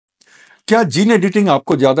क्या gene editing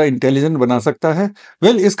आपको ज्यादा इंटेलिजेंट बना सकता है?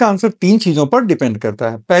 इसका आंसर तीन चीजों पर डिपेंड करता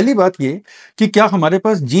है। पहली बात ये कि क्या हमारे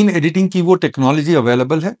पास जीन एडिटिंग की वो टेक्नोलॉजी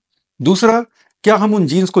अवेलेबल है। दूसरा, क्या हम उन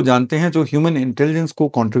जीन्स को जानते हैं जो ह्यूमन इंटेलिजेंस को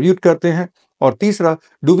कंट्रीब्यूट करते हैं। और तीसरा,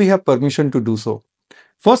 do we have permission to do so.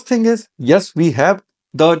 First thing is, yes, we have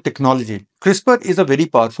the technology. CRISPR is a very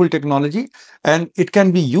powerful technology and it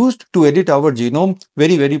can be used to edit our genome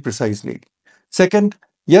very, very precisely. Second,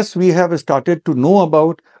 yes, we have started to know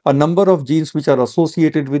about a number of genes which are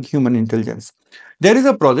associated with human intelligence. There is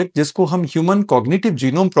a project जिसको हम human cognitive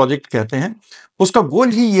genome project कहते हैं। उसका गोल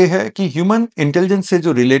ही ये है कि human intelligence से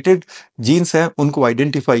जो रिलेटेड जीन्स हैं उनको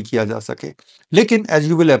आइडेंटिफाई किया जा सके। लेकिन एज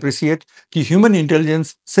यू विल अप्रिशिएट कि ह्यूमन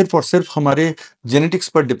इंटेलिजेंस सिर्फ और सिर्फ हमारे जेनेटिक्स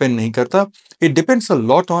पर डिपेंड नहीं करता। It depends a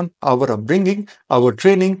lot on our upbringing, our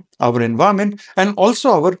training, our environment and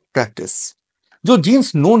also our practice. जो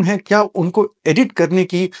जीन्स नोन है, क्या उनको एडिट करने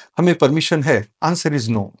की हमें परमिशन है? Answer is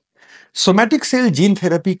no. Somatic cell gene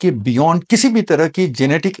therapy के बियॉन्ड किसी भी तरह की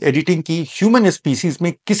जेनेटिक एडिटिंग की ह्यूमन स्पीसीज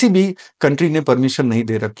में किसी भी कंट्री ने परमिशन नहीं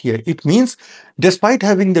दे रखी है। It means despite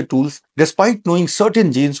having the tools, despite knowing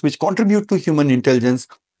certain jeans which contribute to human intelligence,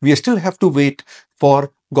 we still have to wait for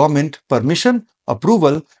government permission,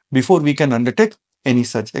 approval before we can undertake any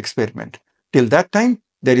such experiment. Till that time,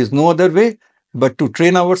 there is no other way but to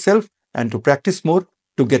train ourselves and to practice more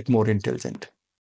to get more intelligent.